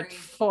remembered agree.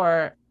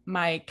 for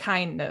my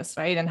kindness,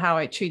 right? And how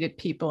I treated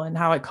people and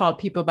how I called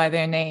people by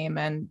their name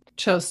and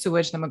chose to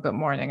wish them a good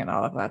morning and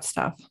all of that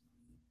stuff.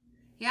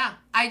 Yeah.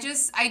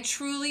 I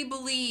truly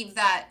believe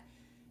that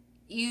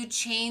you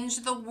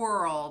change the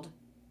world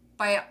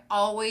by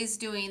always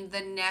doing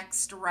the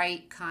next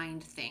right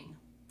kind thing.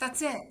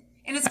 That's it.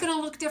 And it's going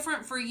to look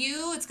different for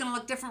you. It's going to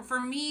look different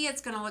for me.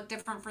 It's going to look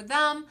different for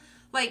them.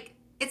 Like,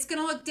 it's going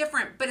to look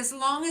different. But as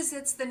long as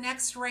it's the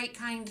next right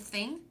kind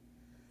thing,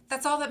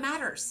 that's all that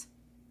matters.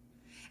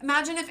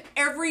 Imagine if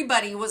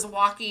everybody was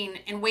walking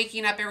and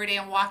waking up every day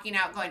and walking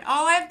out going,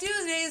 all I have to do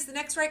today is the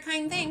next right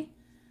kind thing.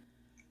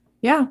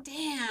 Yeah.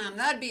 Damn,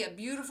 that'd be a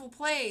beautiful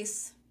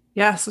place.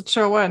 Yes, it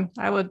sure would.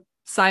 I would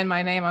sign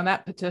my name on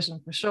that petition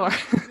for sure.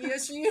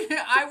 Yes,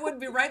 I would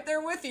be right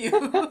there with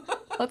you.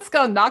 Let's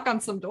go knock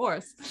on some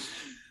doors.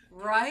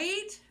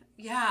 Right?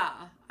 Yeah.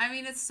 I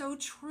mean, it's so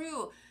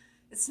true.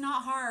 It's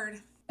not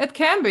hard. It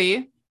can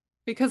be,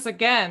 because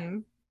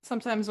again,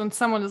 sometimes when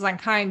someone is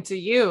unkind to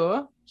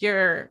you,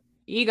 your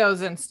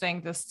ego's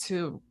instinct is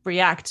to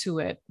react to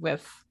it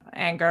with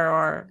anger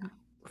or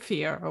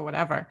fear or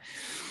whatever.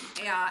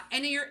 Yeah,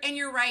 and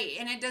you're right.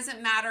 And it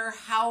doesn't matter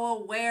how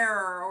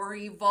aware or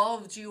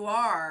evolved you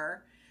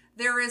are.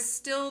 There is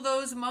still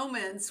those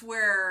moments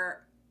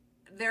where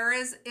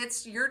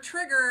it's you're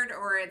triggered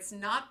or it's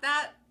not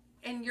that,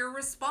 and your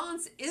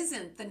response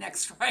isn't the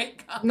next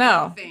right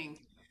No, thing.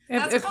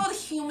 That's if called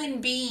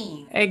human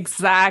being.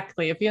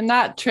 exactly, if you're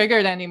not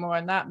triggered anymore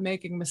and not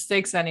making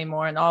mistakes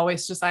anymore and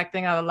always just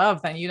acting out of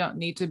love, then you don't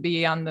need to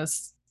be on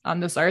this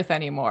earth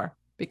anymore,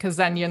 because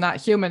then you're not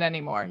human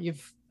anymore.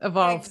 You've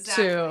evolved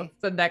to Exactly.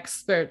 the next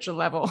spiritual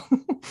level.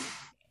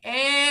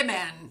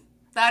 Amen.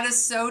 That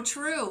is so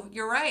true.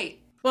 You're right.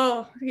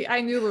 Well,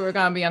 I knew we were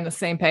going to be on the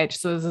same page,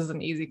 so this is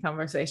an easy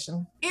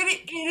conversation.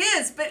 It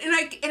is, but and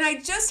I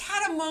just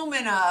had a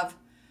moment of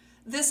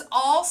this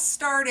all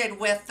started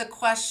with the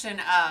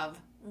question of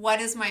what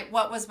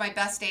was my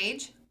best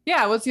age?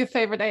 Yeah, what's your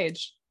favorite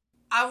age?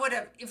 I would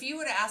have, if you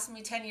would have asked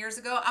me 10 years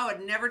ago, I would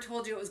have never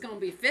told you it was going to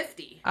be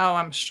 50. Oh,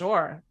 I'm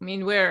sure. I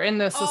mean, we're in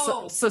this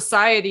Oh,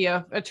 society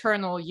of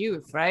eternal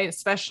youth, right?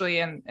 Especially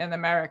in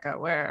America,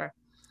 where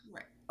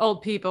right.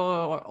 old people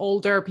or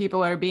older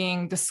people are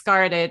being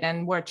discarded,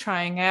 and we're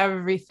trying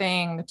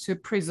everything to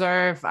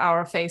preserve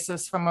our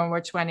faces from when we're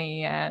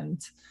 20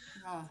 and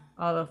Oh,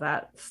 all of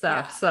that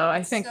stuff. yeah, So I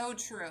it's think so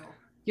true.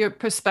 your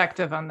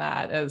perspective on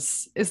that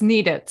is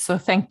needed. So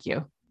thank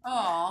you.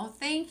 Oh,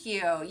 thank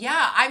you.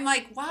 Yeah, I'm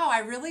like, wow, I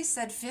really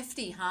said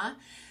 50, huh?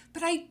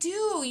 But I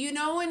do,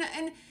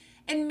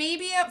 and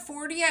maybe at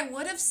 40 I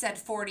would have said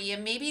 40,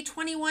 and maybe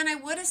 21 I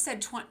would have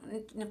said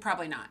 20,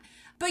 probably not.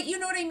 But you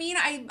know what I mean?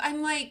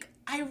 I'm like,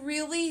 I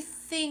really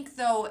think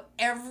though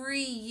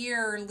every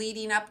year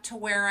leading up to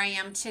where I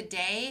am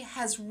today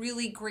has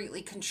really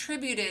greatly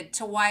contributed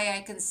to why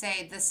I can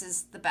say this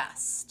is the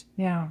best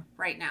Yeah.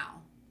 right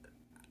now.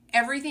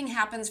 Everything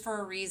happens for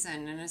a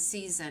reason and a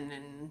season,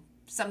 and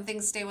some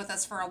things stay with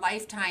us for a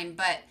lifetime.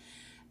 But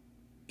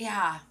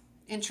yeah,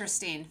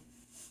 interesting.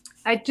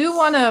 I do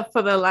want to,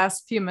 for the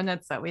last few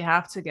minutes that we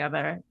have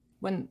together,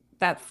 when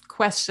that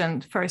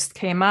question first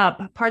came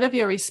up, part of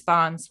your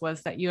response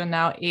was that you are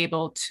now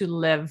able to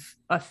live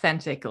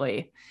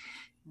authentically.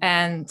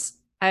 And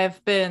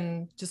I've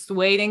been just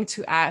waiting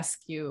to ask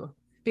you,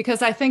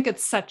 because I think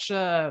it's such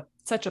a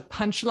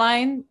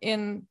punchline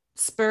in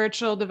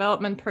spiritual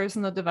development,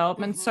 personal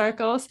development Mm-hmm.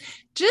 circles.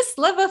 Just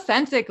live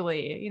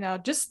authentically,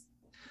 just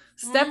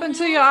step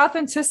into Mm-hmm. your Oh yeah.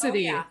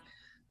 authenticity.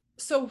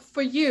 So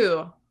for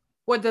you,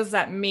 what does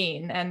that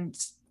mean? And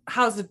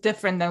how's it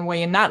different than when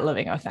you're not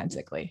living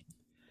authentically?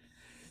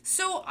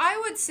 So I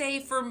would say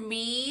for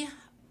me,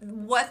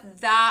 what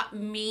that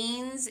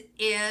means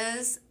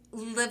is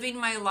living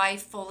my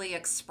life fully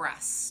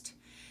expressed.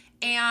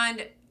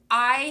 And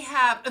I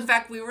have, in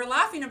fact, we were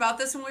laughing about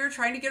this when we were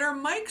trying to get our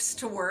mics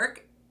to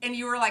work. And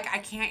you were like, I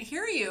can't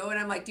hear you. And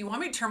I'm like, do you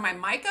want me to turn my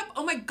mic up?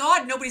 Oh my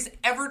God, nobody's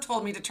ever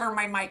told me to turn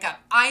my mic up.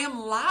 I am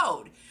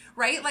loud,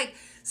 right? Like,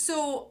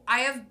 so I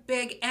have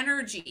big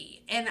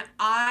energy. And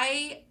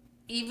I,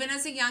 even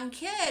as a young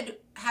kid,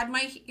 had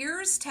my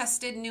ears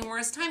tested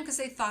numerous times because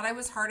they thought I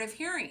was hard of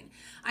hearing.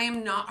 I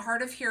am not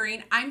hard of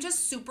hearing. I'm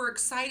just super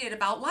excited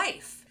about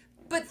life.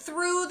 But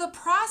through the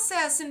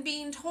process and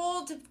being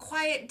told to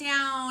quiet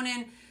down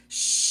and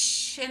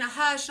shh and a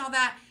hush and all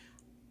that,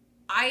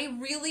 I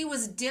really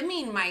was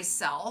dimming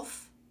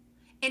myself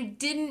and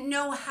didn't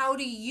know how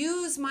to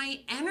use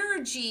my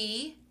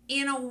energy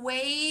in a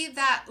way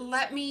that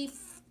let me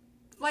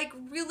like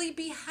really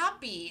be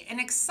happy and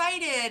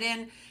excited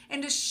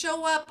and to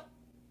show up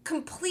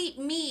complete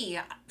me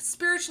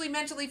spiritually,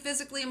 mentally,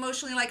 physically,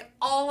 emotionally, like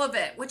all of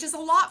it, which is a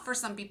lot for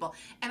some people.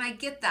 And I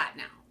get that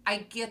now. I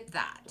get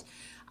that.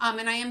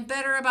 And I am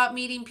better about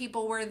meeting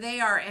people where they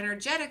are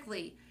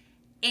energetically.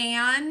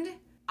 And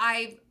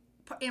I've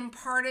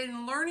imparted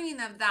and learning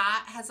of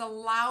that has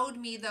allowed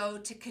me though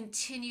to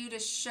continue to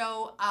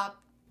show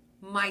up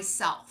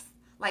myself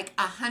like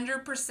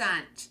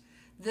 100%.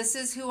 This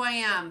is who I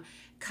am.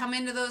 Come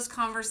into those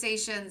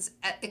conversations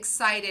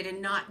excited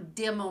and not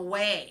dim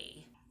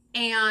away.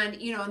 And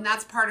and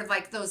that's part of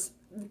like those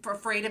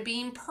afraid of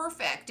being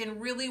perfect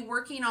and really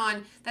working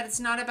on that. It's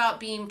not about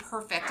being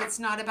perfect, it's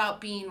not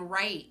about being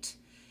right.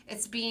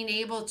 It's being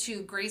able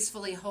to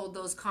gracefully hold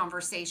those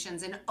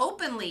conversations and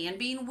openly and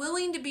being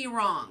willing to be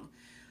wrong.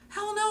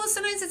 Hell no,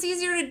 sometimes it's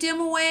easier to dim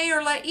away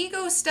or let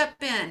ego step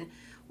in.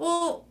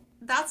 Well,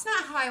 that's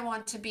not how I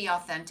want to be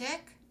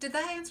authentic. Did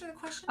that answer the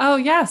question? Oh,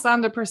 yes,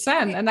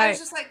 100%. Okay, And I was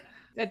just like,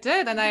 it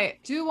did. And mm-hmm, I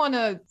do want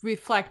to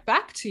reflect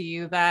back to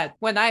you that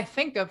when I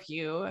think of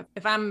you,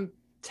 if I'm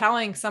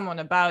telling someone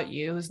about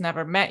you who's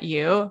never met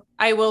you,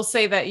 I will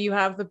say that you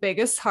have the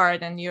biggest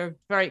heart and you're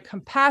very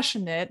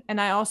compassionate.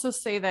 And I also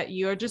say that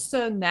you're just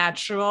a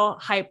natural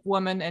hype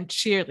woman and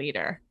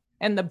cheerleader.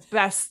 in the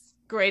best,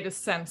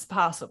 greatest sense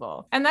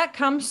possible. And that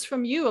comes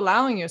from you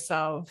allowing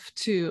yourself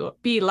to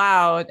be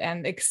loud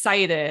and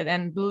excited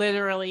and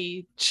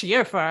literally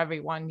cheer for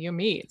everyone you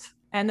meet.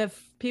 And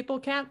if people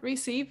can't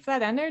receive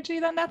that energy,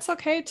 then that's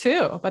okay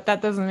too. But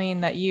that doesn't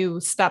mean that you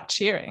stop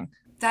cheering.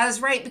 That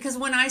is right. Because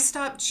when I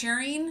stop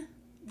cheering,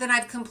 then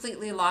I've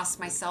completely lost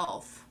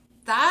myself.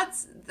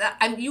 That's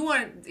that. You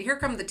want, here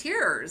come the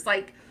tears.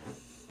 Like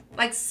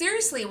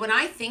seriously, when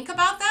I think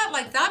about that,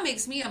 like that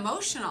makes me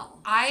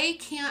emotional. I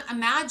can't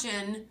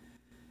imagine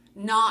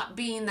not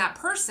being that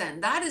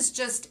person. That is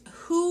just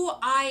who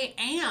I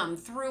am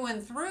through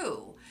and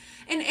through.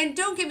 And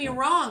don't get me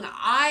wrong,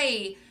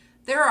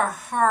 there are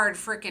hard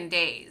freaking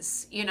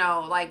days.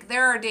 Like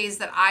there are days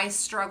that I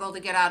struggle to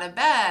get out of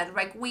bed,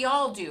 like we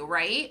all do,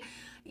 right?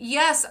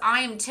 Yes, I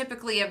am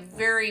typically a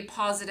very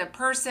positive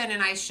person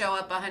and I show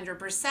up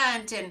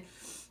 100%. And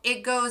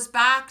it goes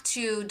back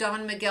to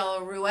Don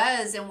Miguel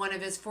Ruiz, and one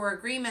of his four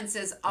agreements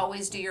is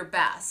always do your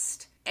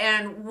best.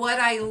 And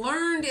what I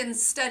learned in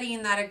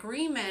studying that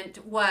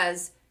agreement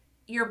was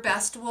your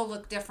best will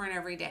look different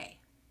every day.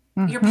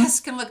 Your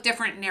best can look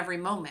different in every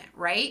moment,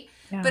 right?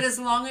 Yeah. But as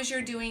long as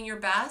you're doing your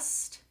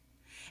best.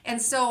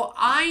 And so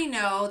I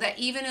know that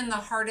even in the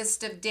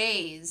hardest of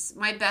days,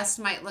 my best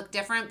might look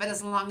different, but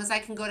as long as I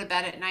can go to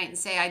bed at night and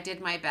say I did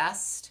my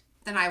best,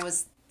 then I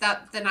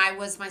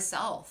was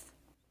myself.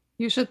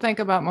 You should think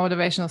about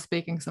motivational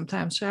speaking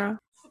sometimes, Sherra.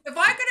 If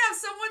I could have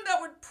someone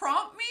that would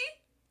prompt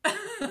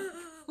me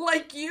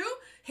like you,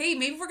 hey,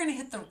 maybe we're gonna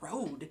hit the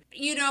road.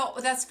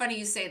 That's funny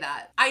you say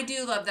that. I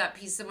do love that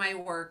piece of my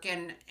work,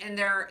 and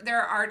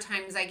there are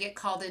times I get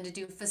called in to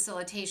do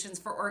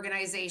facilitations for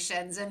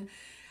organizations, and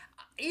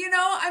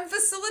I'm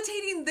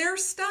facilitating their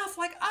stuff.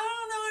 Like I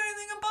don't know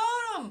anything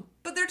about them,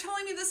 but they're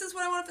telling me this is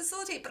what I want to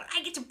facilitate. But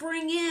I get to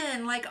bring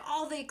in like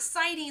all the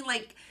exciting,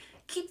 like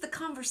keep the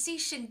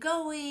conversation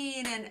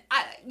going, and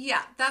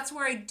yeah, that's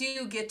where I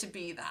do get to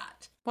be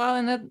that. Well,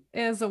 and it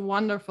is a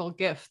wonderful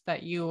gift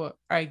that you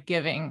are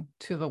giving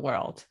to the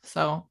world.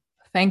 So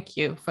thank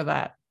you for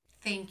that.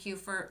 Thank you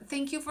for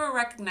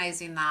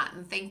recognizing that,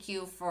 and thank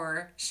you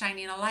for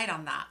shining a light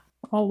on that.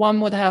 Well,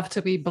 one would have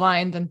to be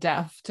blind and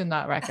deaf to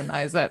not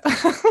recognize it.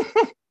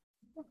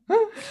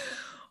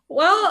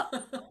 Well,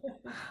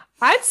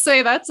 I'd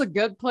say that's a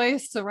good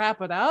place to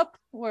wrap it up.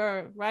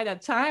 We're right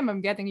at time.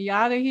 I'm getting you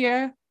out of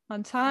here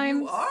on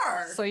time. You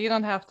are. So you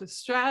don't have to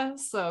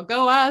stress. So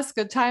go us,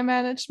 good time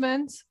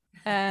management.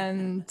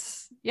 And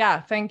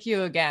yeah, thank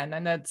you again.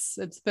 And it's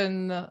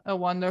been a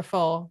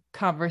wonderful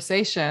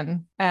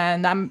conversation.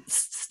 And I'm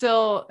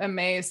still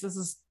amazed. This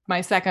is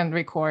my second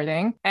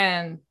recording.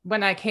 And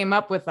when I came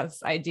up with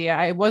this idea,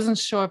 I wasn't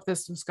sure if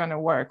this was going to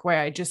work, where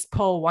I just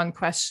pull one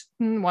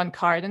question, one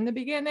card in the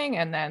beginning,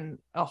 and then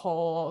a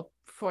whole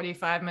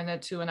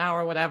 45-minute to an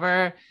hour,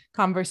 whatever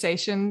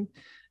conversation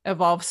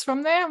evolves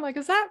from there. I'm like,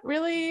 is that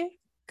really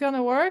going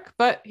to work?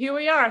 But here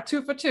we are,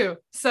 2 for 2.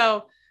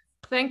 So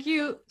thank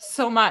you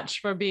so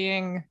much for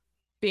being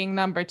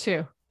number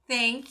 2.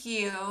 Thank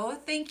you.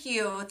 Thank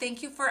you.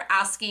 Thank you for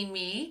asking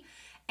me.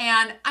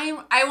 And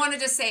I wanted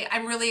to say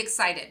I'm really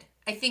excited.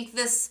 I think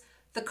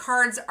the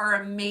cards are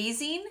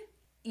amazing.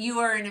 You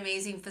are an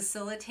amazing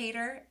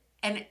facilitator,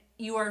 and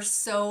you are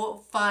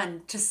so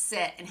fun to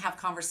sit and have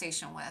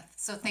conversation with.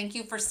 So thank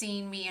you for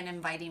seeing me and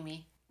inviting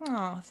me.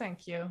 Oh,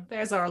 thank you.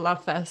 There's our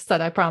love fest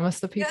that I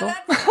promised the Yeah,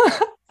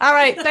 people. All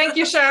right. Thank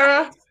you,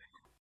 Sherra.